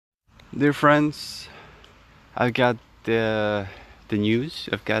Dear friends, I've got the news.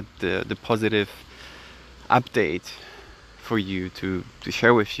 I've got the positive update for you to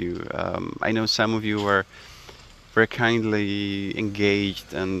share with you. I know some of you were very kindly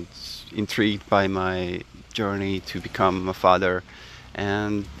engaged and intrigued by my journey to become a father.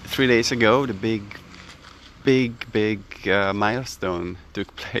 And 3 days ago, the big milestone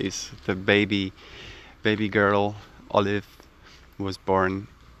took place. The baby girl Olive was born.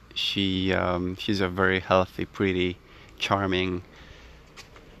 She's a very healthy, pretty, charming,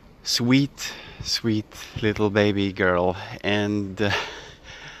 sweet little baby girl, and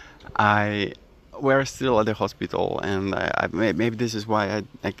I we're still at the hospital, and maybe this is why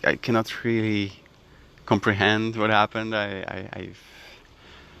I cannot really comprehend what happened.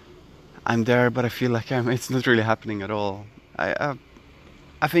 I'm there, but I feel like it's not really happening at all. I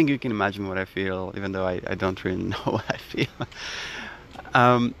think you can imagine what I feel, even though I don't really know what I feel.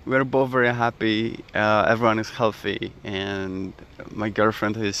 We're both very happy. Everyone is healthy, and my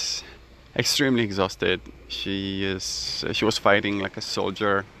girlfriend is extremely exhausted. She was fighting like a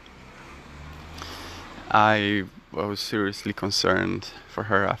soldier. I was seriously concerned for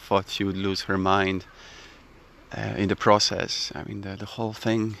her. I thought she would lose her mind in the process. I mean, the whole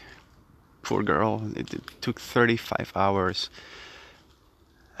thing, poor girl, it took 35 hours.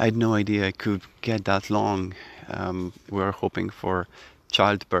 I had no idea I could get that long. We were hoping for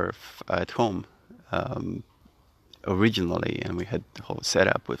childbirth at home originally, and we had the whole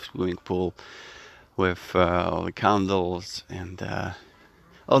setup with swimming pool, with all the candles and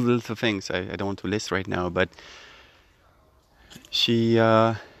all the little things I don't want to list right now. But she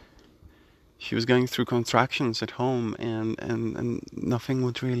was going through contractions at home, and nothing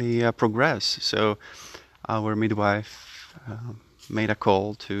would really progress. So our midwife made a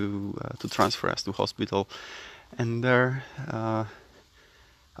call to transfer us to hospital, and there,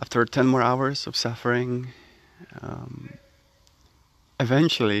 after 10 more hours of suffering,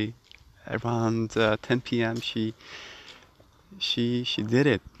 eventually, around 10 p.m., she did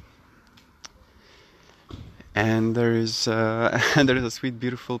it. And there is there is a sweet,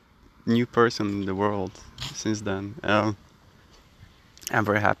 beautiful new person in the world since then. I'm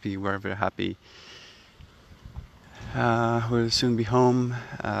very happy. We're very happy. We'll soon be home.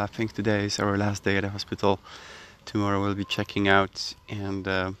 I think today is our last day at the hospital. Tomorrow we'll be checking out, and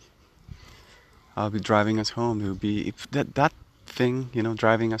I'll be driving us home. It will be if that thing,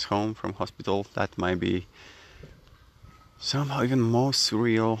 driving us home from hospital. That might be somehow even more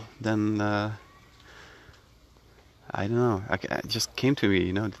surreal than I don't know. It just came to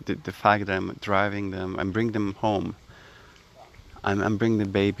me, the fact that I'm driving them, I'm bringing them home. I'm bringing the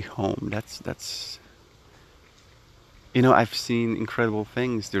baby home. That's. I've seen incredible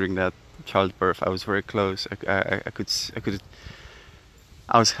things during that childbirth. I was very close. I could.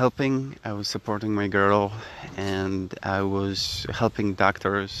 I was helping. I was supporting my girl, and I was helping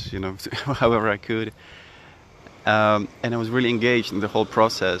doctors. However I could. And I was really engaged in the whole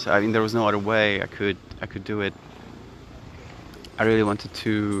process. I mean, there was no other way I could do it. I really wanted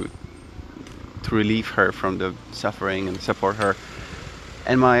to relieve her from the suffering and support her.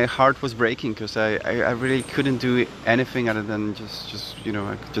 And my heart was breaking because I really couldn't do anything other than just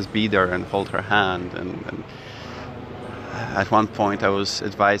I could just be there and hold her hand. And at one point I was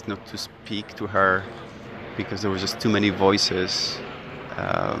advised not to speak to her because there were just too many voices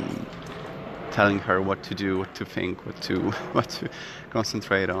telling her what to do, what to think, what to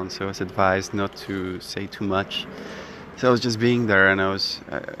concentrate on. So I was advised not to say too much. So I was just being there, and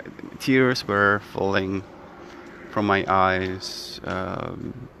tears were falling from my eyes,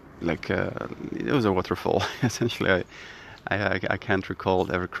 it was a waterfall. Essentially, I can't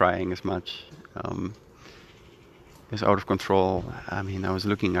recall ever crying as much. It was out of control. I mean, I was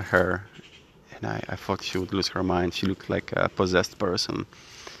looking at her, and I thought she would lose her mind. She looked like a possessed person.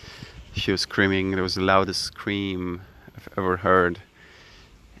 She was screaming. It was the loudest scream I've ever heard,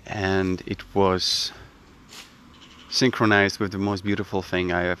 and it was synchronized with the most beautiful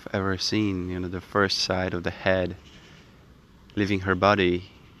thing I have ever seen. The first side of the head leaving her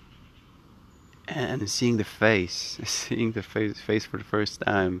body, and seeing the face for the first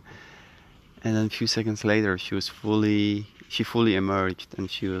time. And then a few seconds later, she fully emerged,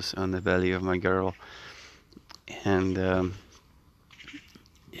 and she was on the belly of my girl. And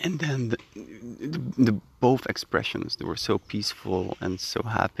then the both expressions, they were so peaceful and so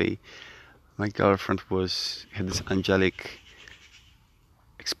happy. My girlfriend had this angelic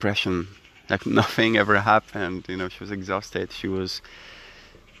expression, like nothing ever happened. She was exhausted. She was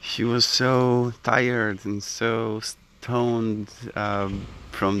so tired and so stoned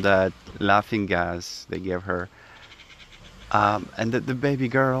from that laughing gas they gave her. And the baby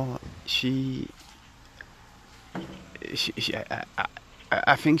girl, she,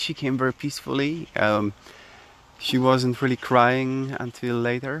 I think she came very peacefully. She wasn't really crying until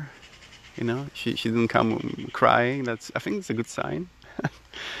later. You know, she didn't come crying. I think it's a good sign.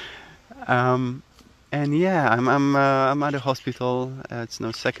 Um, and yeah, I'm at the hospital. It's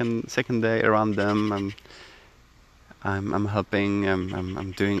no second day around them. I'm helping.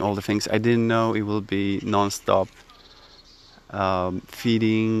 I'm doing all the things. I didn't know it will be non-stop.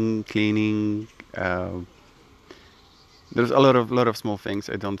 Feeding, cleaning. There's a lot of small things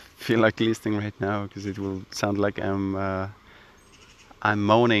I don't feel like listing right now because it will sound like I'm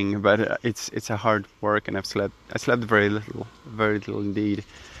moaning, but it's a hard work, and I slept very little indeed.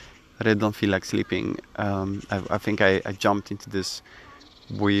 But I don't feel like sleeping. I think I jumped into this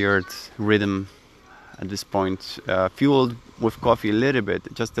weird rhythm at this point, fueled with coffee a little bit,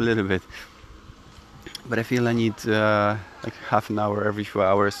 just a little bit. But I feel I need like half an hour every few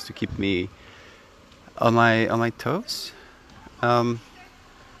hours to keep me on my toes. Um,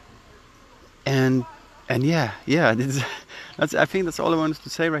 and yeah, I think that's all I wanted to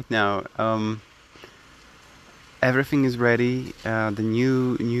say right now. Everything is ready. The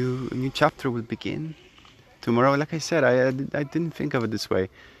new chapter will begin tomorrow. Like I said, I didn't think of it this way.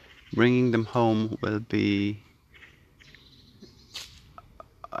 Bringing them home will be.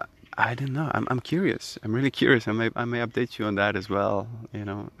 I don't know. I'm curious. I'm really curious. I may update you on that as well. You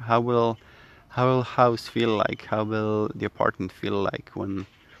know, how will house feel like? How will the apartment feel like when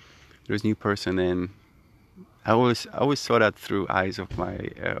there's a new person in? I always saw that through eyes of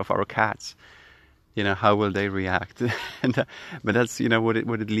of our cats. You know, how will they react? and but that's, you know, what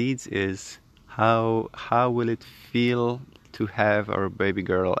it leads is how will it feel to have our baby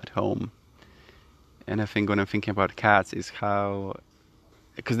girl at home? And I think when I'm thinking about cats is how,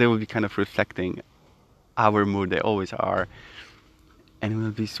 because they will be kind of reflecting our mood. They always are, and it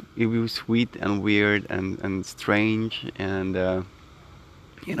will be sweet and weird and strange. And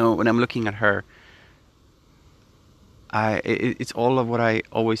you know, when I'm looking at her, it's all of what I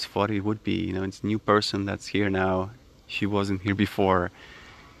always thought it would be. You know, it's a new person that's here now. She wasn't here before,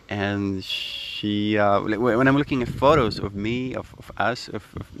 and when I'm looking at photos of me, of us, of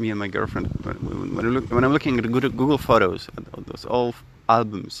me and my girlfriend, when I'm looking at Google Photos, at those old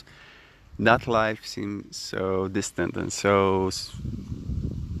albums, that life seems so distant and so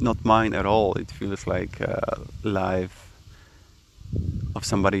not mine at all. It feels like a life of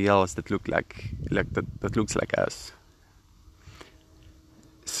somebody else that that looks like us.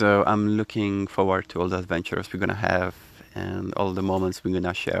 So I'm looking forward to all the adventures we're gonna have and all the moments we're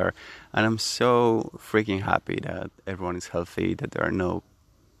gonna share. And I'm so freaking happy that everyone is healthy, that there are no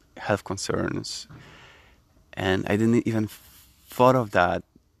health concerns. And I didn't even thought of that.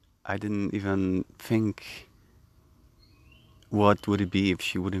 I didn't even think what would it be if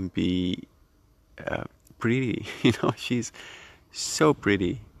she wouldn't be pretty. You know, she's so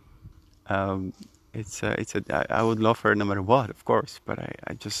pretty. Um, I would love her no matter what, of course, but I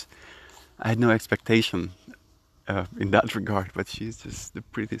had no expectation in that regard. But she's just the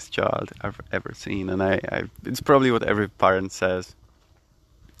prettiest child I've ever seen, and it's probably what every parent says.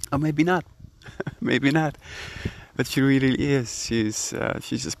 Oh, maybe not, maybe not, but she really is. She's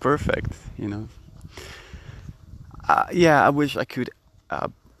just perfect, you know. Yeah, I wish I could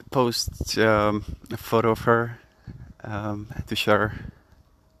post a photo of her to share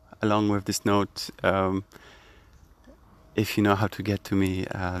along with this note. If you know how to get to me,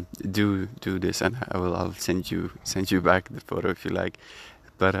 do this, and I'll send you back the photo if you like.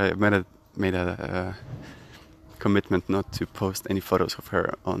 But I made a commitment not to post any photos of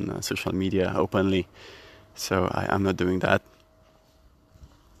her on social media openly, so I'm not doing that.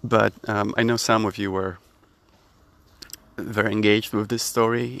 But I know some of you were very engaged with this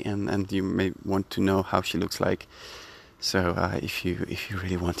story, and you may want to know how she looks like. So if you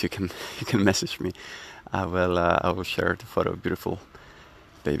really want, you can message me. I will share the photo of beautiful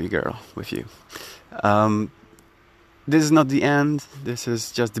baby girl with you. This is not the end. This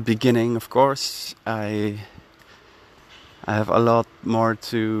is just the beginning. Of course, I have a lot more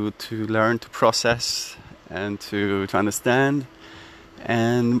to learn, to process, and to understand.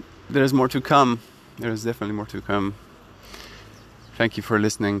 And there is more to come. There is definitely more to come. Thank you for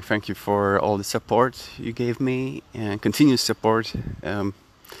listening. Thank you for all the support you gave me and continuous support.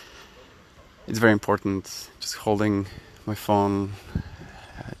 It's very important. Just holding my phone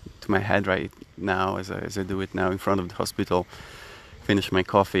to my head right now as I do it now in front of the hospital, finish my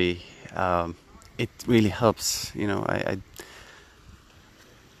coffee. It really helps. You know, I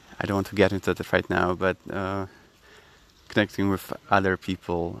don't want to get into that right now, but connecting with other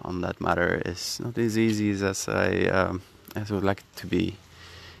people on that matter is not as easy as I would like it to be.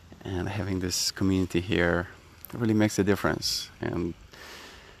 and having this community here really makes a difference. And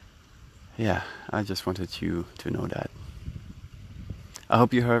yeah, I just wanted you to know that. I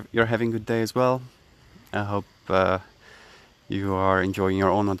hope you're having a good day as well. I hope you are enjoying your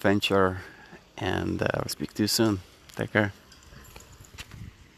own adventure, and I'll speak to you soon. Take care.